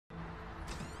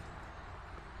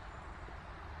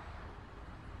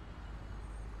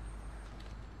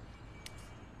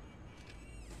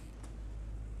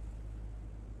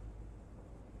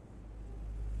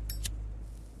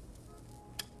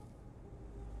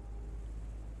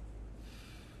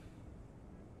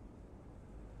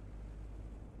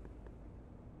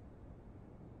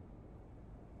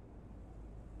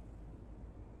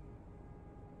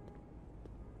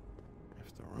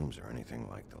rooms are anything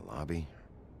like the lobby,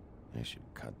 they should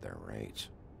cut their rates.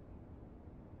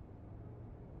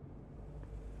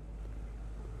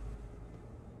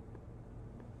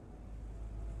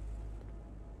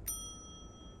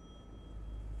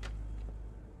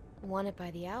 Want it by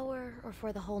the hour or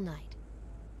for the whole night?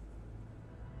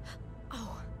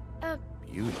 Oh,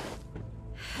 Beauty.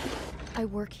 I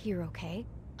work here, okay?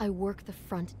 I work the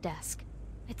front desk.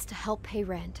 It's to help pay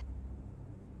rent.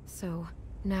 So,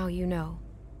 now you know.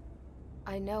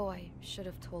 I know I should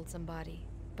have told somebody,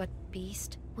 but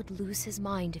Beast would lose his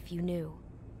mind if you knew.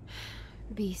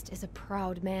 Beast is a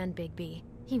proud man, Bigby.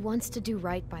 He wants to do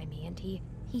right by me, and he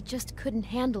just couldn't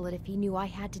handle it if he knew I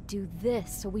had to do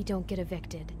this so we don't get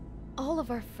evicted. All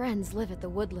of our friends live at the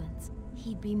Woodlands.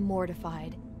 He'd be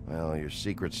mortified. Well, your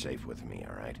secret's safe with me,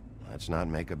 all right? Let's not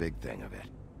make a big thing of it.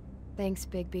 Thanks,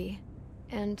 Bigby.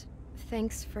 And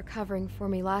thanks for covering for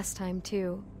me last time,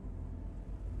 too.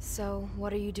 So,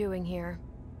 what are you doing here?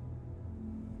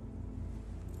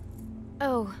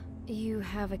 Oh, you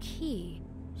have a key.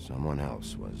 Someone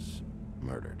else was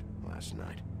murdered last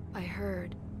night. I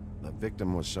heard. The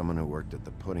victim was someone who worked at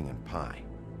the Pudding and Pie,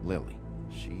 Lily.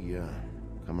 She,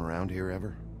 come around here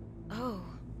ever?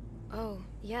 Oh,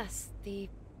 yes, the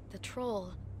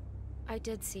troll. I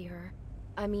did see her.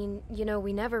 I mean, you know,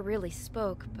 we never really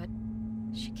spoke, but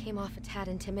she came off a tad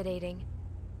intimidating.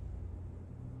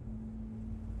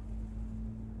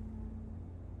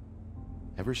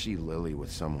 Ever see Lily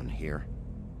with someone here?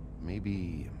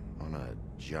 Maybe on a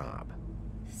job?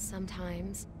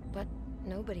 Sometimes, but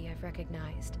nobody I've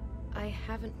recognized. I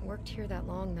haven't worked here that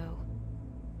long, though.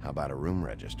 How about a room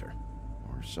register?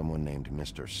 Or someone named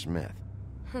Mr. Smith?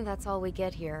 That's all we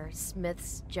get here,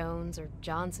 Smiths, Jones, or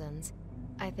Johnsons.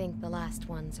 I think the last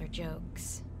ones are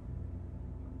jokes.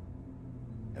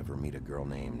 Ever meet a girl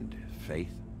named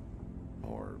Faith?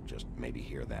 Or just maybe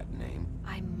hear that name?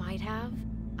 I might have.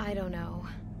 I don't know.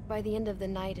 By the end of the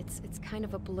night, it's kind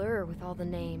of a blur with all the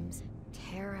names.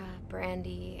 Tara,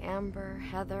 Brandy, Amber,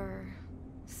 Heather...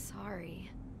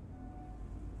 Sorry.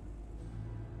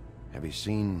 Have you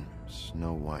seen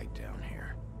Snow White down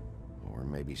here? Or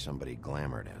maybe somebody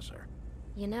glamored as her?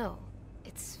 You know,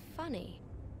 it's funny.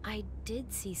 I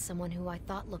did see someone who I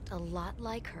thought looked a lot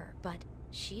like her, but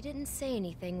she didn't say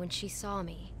anything when she saw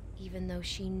me, even though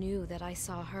she knew that I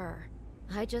saw her.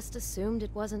 I just assumed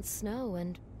it wasn't Snow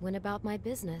and went about my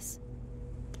business.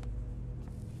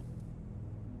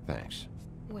 Thanks.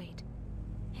 Wait.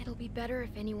 It'll be better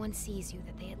if anyone sees you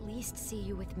that they at least see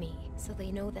you with me, so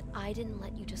they know that I didn't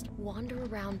let you just wander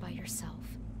around by yourself.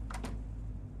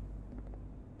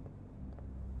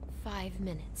 5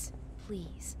 minutes,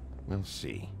 please. We'll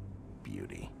see,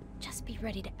 beauty. Just be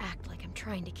ready to act like I'm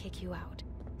trying to kick you out.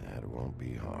 That won't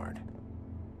be hard.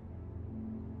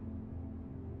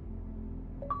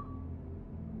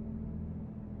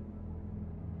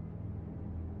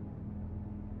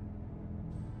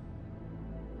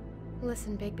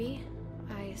 Listen, Bigby,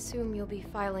 I assume you'll be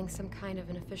filing some kind of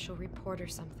an official report or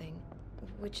something.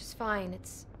 Which is fine,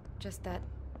 it's just that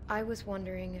I was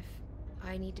wondering if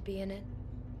I need to be in it.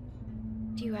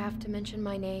 Do you have to mention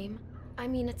my name? I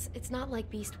mean, it's not like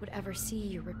Beast would ever see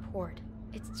your report.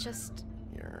 It's just...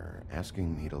 You're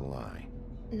asking me to lie.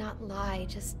 Not lie,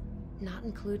 just not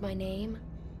include my name.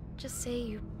 Just say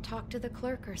you talked to the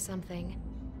clerk or something.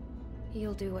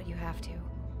 You'll do what you have to.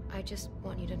 I just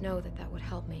want you to know that that would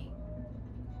help me.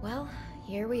 Well,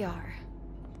 here we are.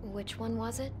 Which one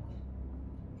was it?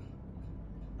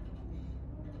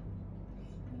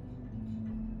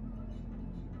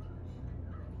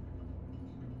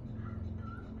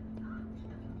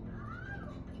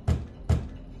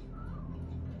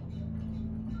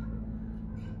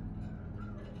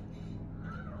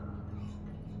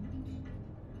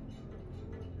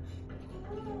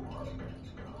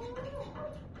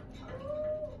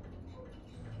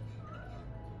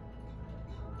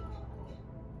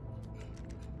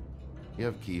 You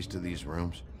have keys to these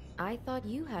rooms? I thought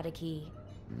you had a key.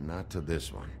 Not to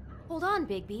this one. Hold on,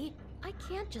 Bigby. I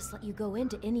can't just let you go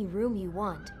into any room you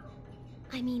want.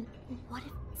 I mean, what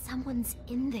if someone's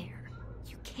in there?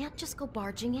 You can't just go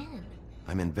barging in.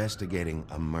 I'm investigating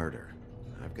a murder.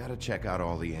 I've got to check out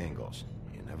all the angles.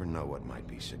 You never know what might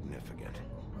be significant.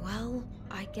 Well,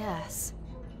 I guess.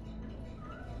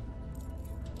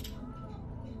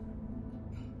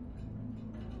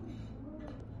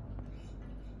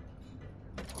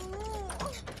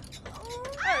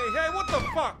 Hey, what the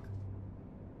fuck?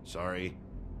 Sorry.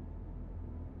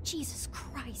 Jesus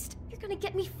Christ, you're gonna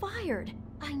get me fired.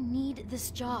 I need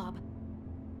this job.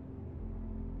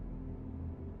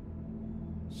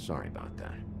 Sorry about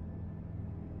that.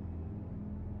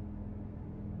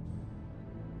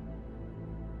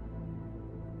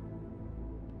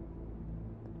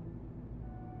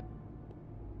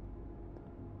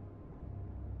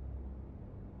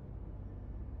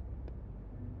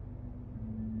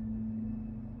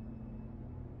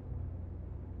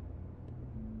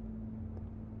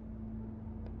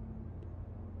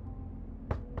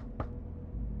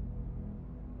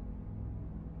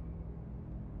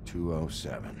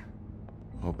 207.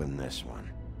 Open this one.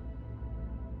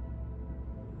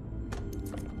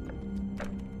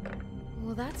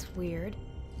 Well, that's weird.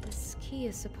 This key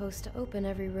is supposed to open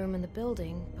every room in the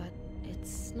building, but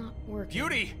it's not working.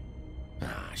 Beauty!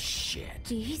 Ah, shit.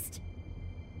 Beast?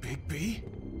 Bigby?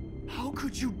 How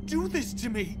could you do this to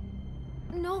me?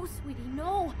 No, sweetie,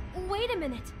 no. Wait a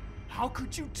minute. How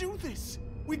could you do this?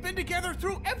 We've been together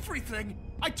through everything.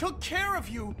 I took care of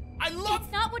you. I love—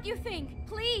 It's not what you think.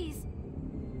 Please.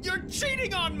 You're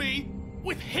cheating on me!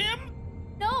 With him?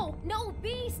 No, no,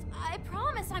 Beast. I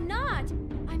promise I'm not.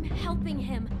 I'm helping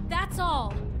him. That's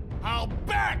all. I'll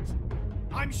bet!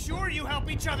 I'm sure you help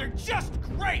each other just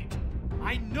great!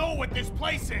 I know what this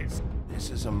place is! This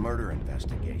is a murder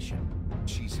investigation.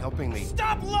 She's helping me—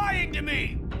 Stop lying to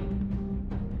me!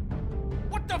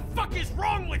 What the fuck is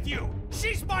wrong with you?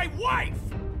 She's my wife!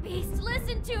 Beast,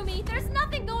 listen to me. There's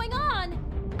nothing going on.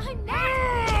 I'm not.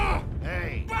 Ah!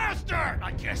 Hey! Bastard!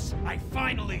 I guess I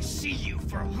finally see you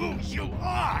for who you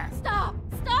are! Stop.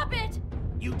 Stop it.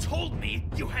 You told me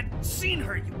you had seen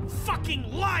her, you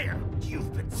fucking liar!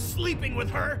 You've been sleeping with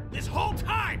her this whole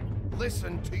time!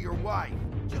 Listen to your wife.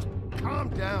 Just calm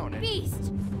down and—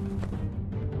 Beast.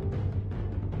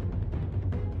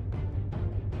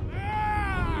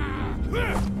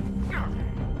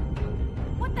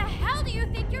 What the hell do you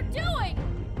think you're doing?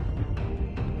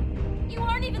 You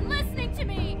aren't even listening to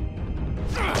me.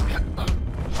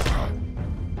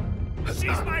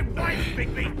 She's my wife,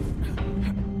 Bigby!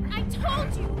 I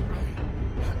told you.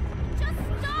 Just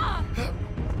stop.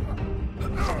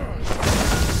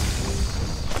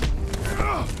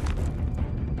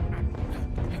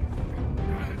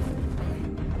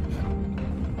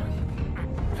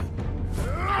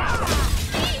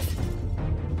 Beast!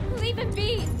 Leave him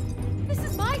be. This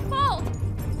is my fault.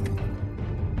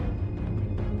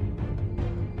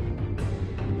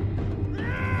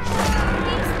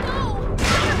 Beast, no.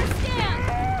 I understand.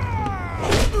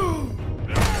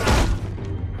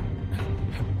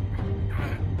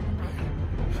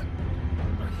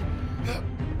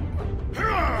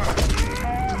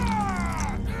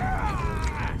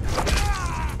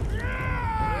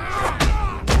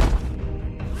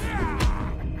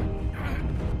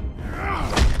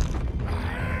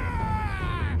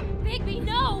 Bigby,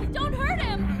 no! Don't hurt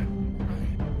him!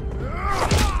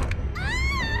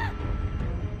 Ah!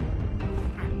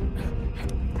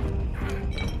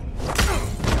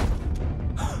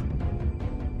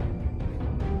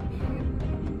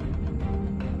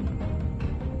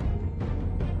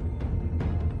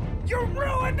 You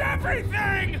ruined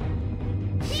everything!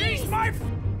 She's my—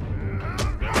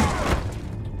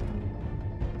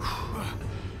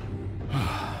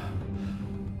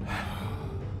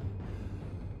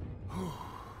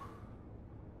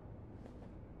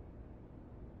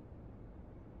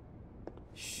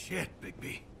 Shit,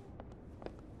 Bigby.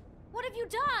 What have you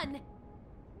done?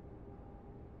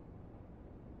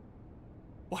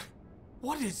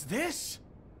 What is this?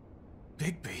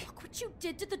 Bigby. Look what you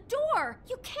did to the door!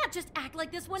 You can't just act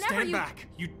like this whenever Stand you— back.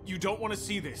 You don't want to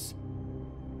see this.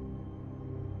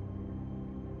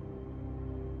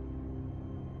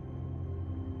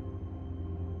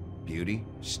 Beauty,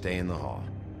 stay in the hall.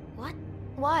 What?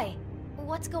 Why?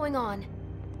 What's going on?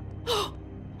 Oh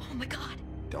my god.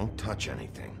 Don't touch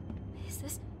anything.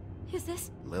 Is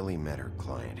this? Lily met her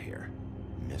client here.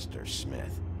 Mr.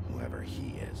 Smith, whoever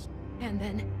he is. And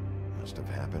then, Must have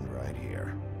happened right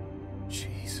here.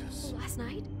 Jesus. last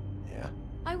night? Yeah?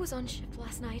 I was on shift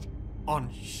last night.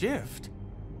 On shift?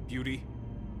 Beauty,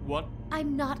 what?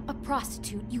 I'm not a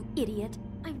prostitute, you idiot.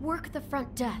 I work the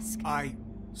front desk.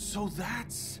 So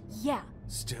that's— Yeah.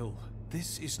 Still,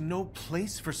 this is no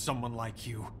place for someone like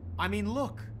you. I mean,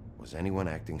 look. Was anyone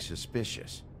acting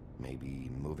suspicious? Maybe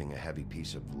moving a heavy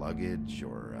piece of luggage,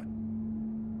 or,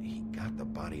 he got the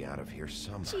body out of here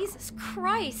somehow. Jesus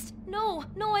Christ! No,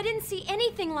 I didn't see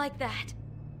anything like that.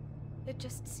 It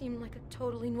just seemed like a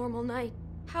totally normal night.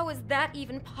 How is that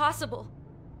even possible?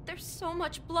 There's so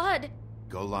much blood.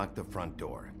 Go lock the front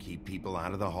door. Keep people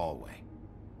out of the hallway.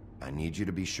 I need you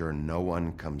to be sure no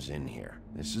one comes in here.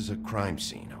 This is a crime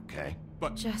scene, okay?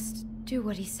 But— Just do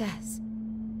what he says.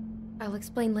 I'll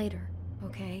explain later,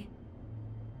 okay?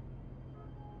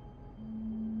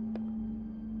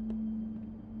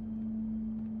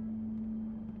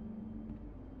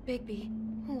 Bigby,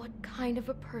 what kind of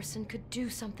a person could do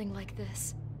something like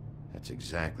this? That's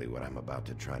exactly what I'm about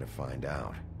to try to find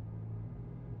out.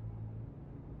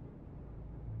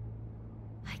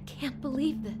 I can't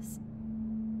believe this.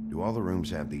 Do all the rooms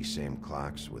have these same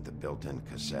clocks with the built-in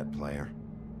cassette player?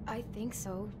 I think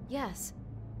so, yes.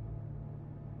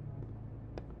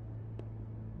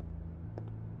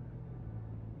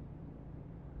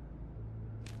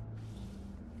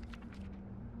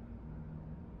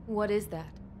 What is that?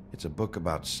 It's a book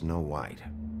about Snow White.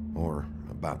 Or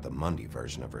about the Mundy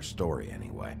version of her story,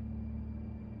 anyway.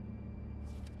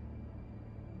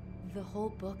 The whole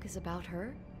book is about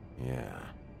her? Yeah.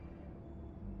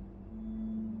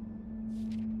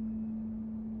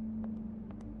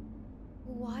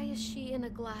 Why is she in a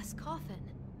glass coffin?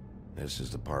 This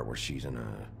is the part where she's in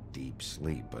a deep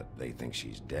sleep, but they think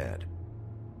she's dead.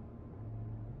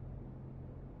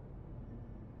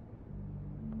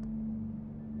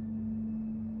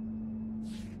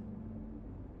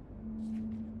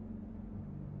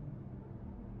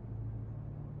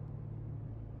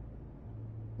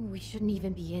 We shouldn't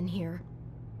even be in here.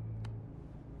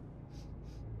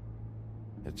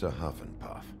 It's a huff and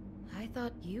puff. I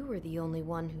thought you were the only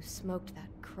one who smoked that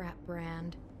crap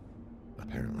brand.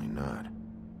 Apparently not.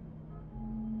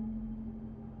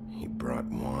 He brought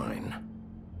wine.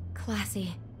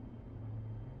 Classy.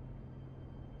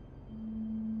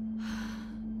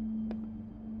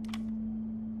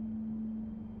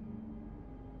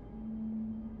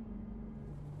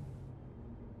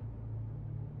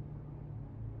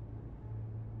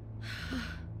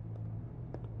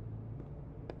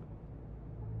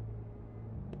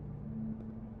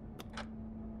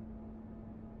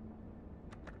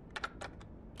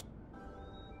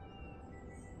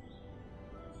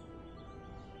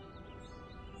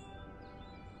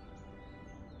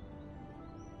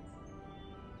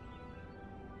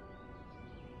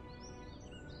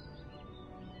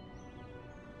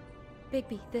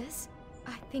 Bigby, this?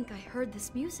 I think I heard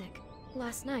this music.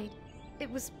 Last night. It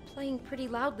was playing pretty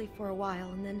loudly for a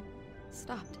while and then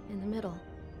stopped in the middle.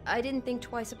 I didn't think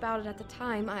twice about it at the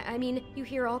time. I mean, you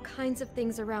hear all kinds of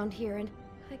things around here, and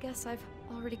I guess I've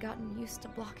already gotten used to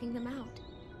blocking them out.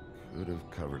 Could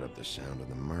have covered up the sound of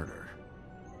the murder.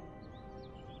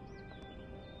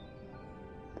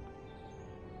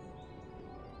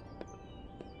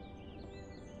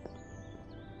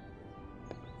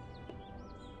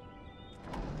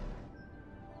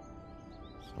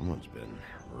 Someone's been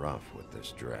rough with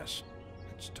this dress.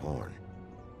 It's torn.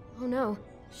 Oh no,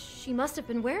 she must have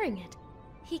been wearing it.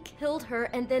 He killed her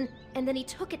and then he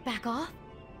took it back off?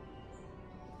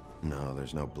 No,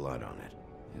 there's no blood on it.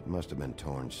 It must have been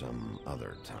torn some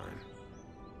other time.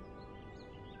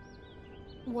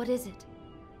 What is it?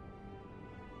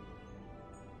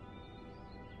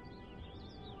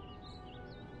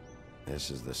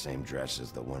 This is the same dress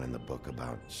as the one in the book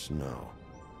about snow.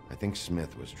 I think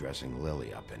Smith was dressing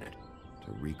Lily up in it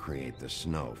to recreate the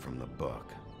snow from the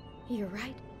book. You're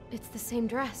right. It's the same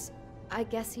dress. I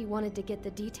guess he wanted to get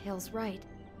the details right.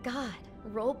 God,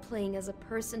 role-playing as a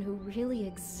person who really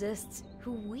exists,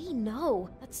 who we know.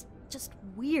 That's just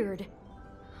weird.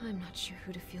 I'm not sure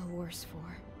who to feel worse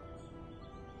for.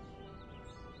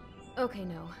 Okay,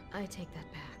 no, I take that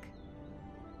back.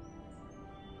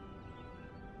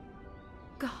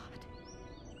 God.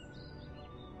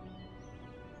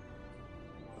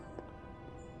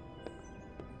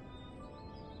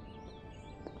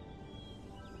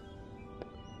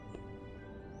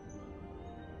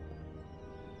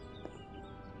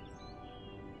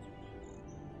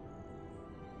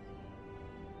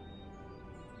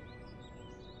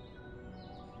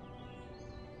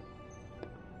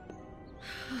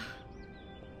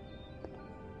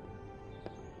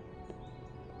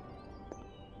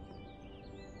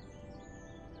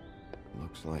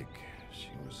 Looks like she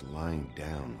was lying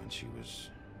down when she was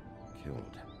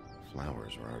killed.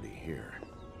 Flowers were already here.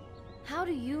 How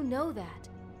do you know that?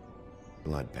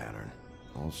 Blood pattern.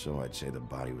 Also, I'd say the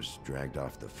body was dragged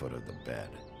off the foot of the bed.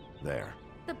 There.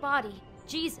 The body.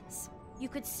 Jesus. You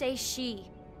could say she.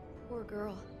 Poor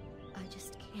girl. I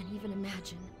just can't even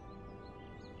imagine.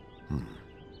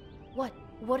 What?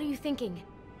 What are you thinking?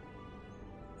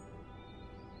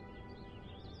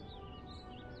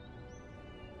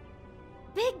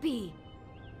 Bigby!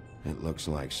 It looks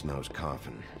like Snow's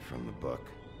coffin from the book.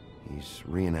 He's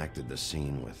reenacted the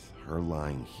scene with her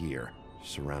lying here,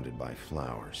 surrounded by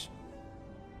flowers.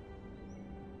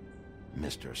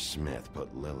 Mr. Smith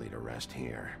put Lily to rest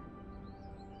here.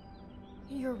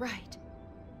 You're right.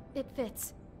 It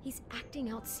fits. He's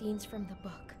acting out scenes from the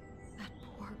book. That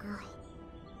poor girl.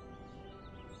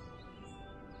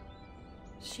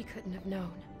 She couldn't have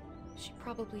known. She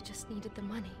probably just needed the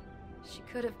money. She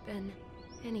could have been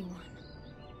anyone.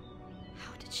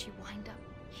 How did she wind up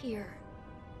here?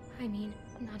 I mean,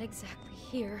 not exactly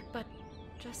here, but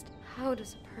just how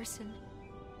does a person...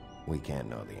 We can't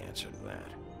know the answer to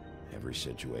that. Every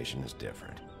situation is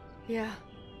different. Yeah.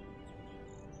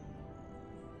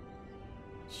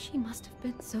 She must have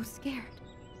been so scared.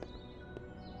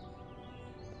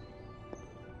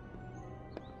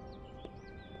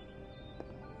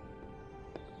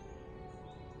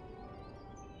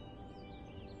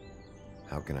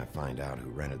 can I find out who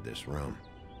rented this room?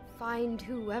 Find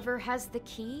whoever has the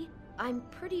key? I'm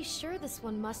pretty sure this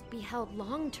one must be held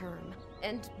long-term.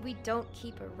 And we don't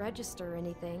keep a register or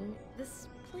anything. This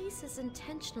place is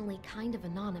intentionally kind of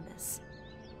anonymous.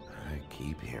 I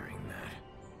keep hearing that.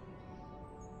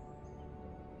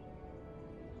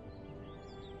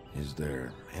 Is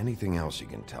there anything else you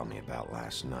can tell me about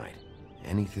last night?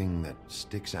 Anything that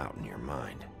sticks out in your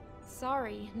mind?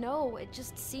 Sorry, no, it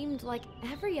just seemed like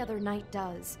every other night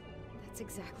does. That's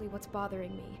exactly what's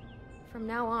bothering me. From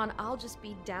now on, I'll just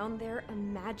be down there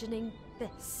imagining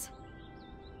this.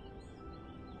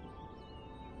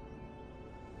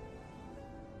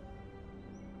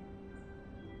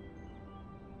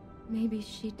 Maybe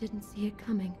she didn't see it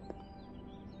coming.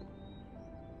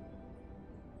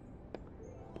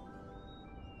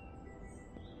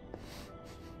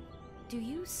 Do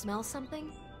you smell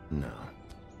something? No,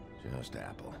 just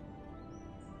apple.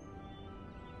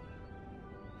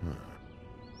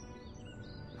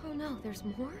 Oh no, there's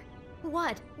more?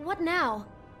 What? What now?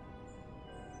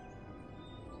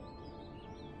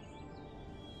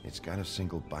 It's got a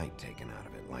single bite taken out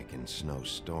of it, like in Snow's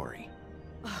story.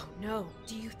 Oh no,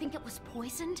 do you think it was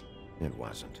poisoned? It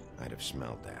wasn't. I'd have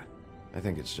smelled that. I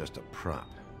think it's just a prop.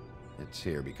 It's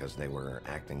here because they were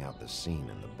acting out the scene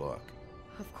in the book.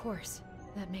 Of course.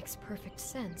 That makes perfect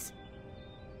sense.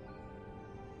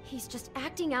 He's just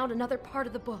acting out another part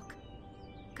of the book.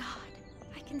 God,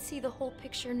 I can see the whole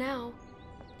picture now.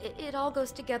 It all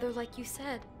goes together like you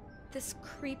said. This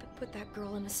creep put that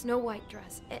girl in a Snow White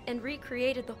dress and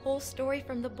recreated the whole story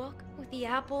from the book with the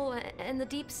apple and the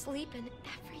deep sleep and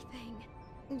everything.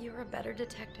 You're a better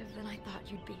detective than I thought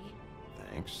you'd be.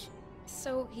 Thanks.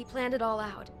 So he planned it all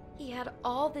out. He had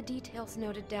all the details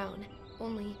noted down.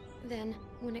 Only then,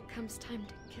 when it comes time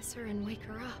to kiss her and wake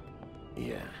her up.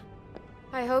 Yeah.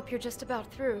 I hope you're just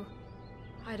about through.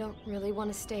 I don't really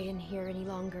want to stay in here any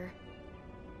longer.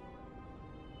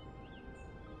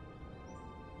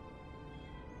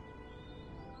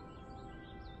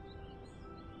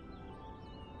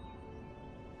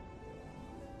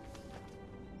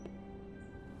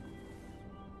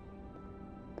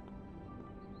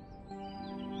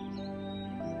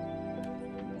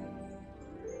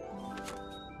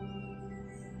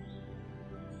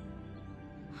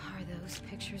 Are those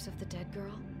pictures of the dead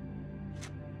girl?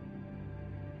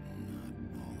 Not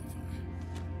all of them.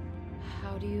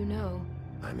 How do you know?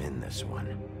 I'm in this one.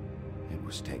 It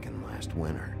was taken last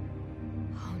winter.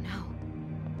 Oh no.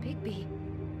 Bigby.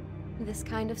 This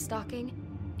kind of stalking,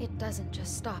 it doesn't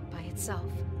just stop by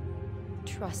itself.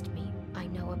 Trust me, I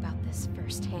know about this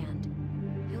firsthand.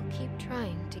 He'll keep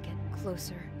trying to get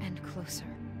closer and closer.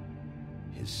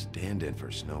 His stand-in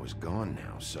for Snow is gone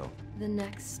now, so... The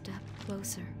next step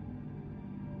closer.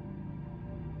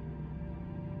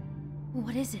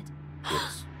 What is it?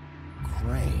 It's...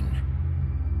 Crane.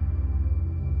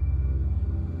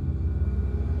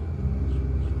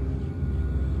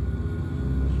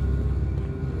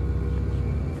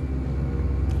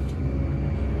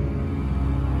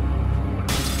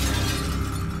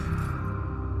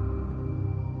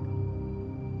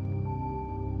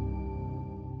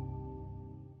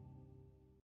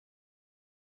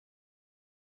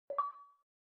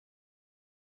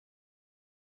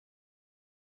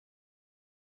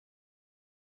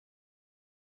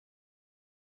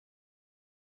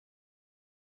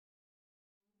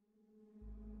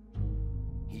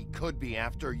 He could be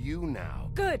after you now.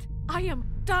 Good! I am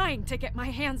dying to get my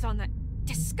hands on that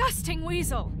disgusting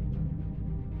weasel!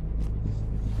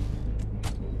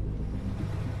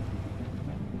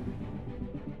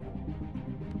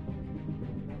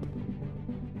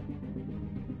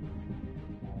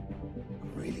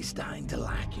 I'm really starting to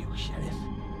like you, Sheriff.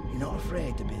 You're not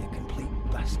afraid to be a complete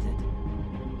bastard.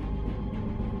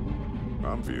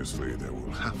 Obviously, there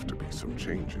will have to be some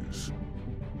changes.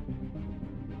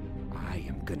 I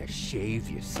am gonna shave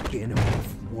your skin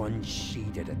off one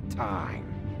sheet at a time.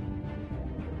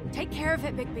 Take care of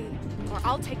it, Bigby, or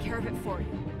I'll take care of it for you.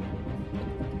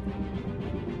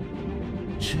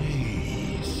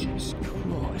 Jesus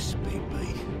Christ,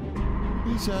 Bigby.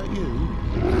 Is that you?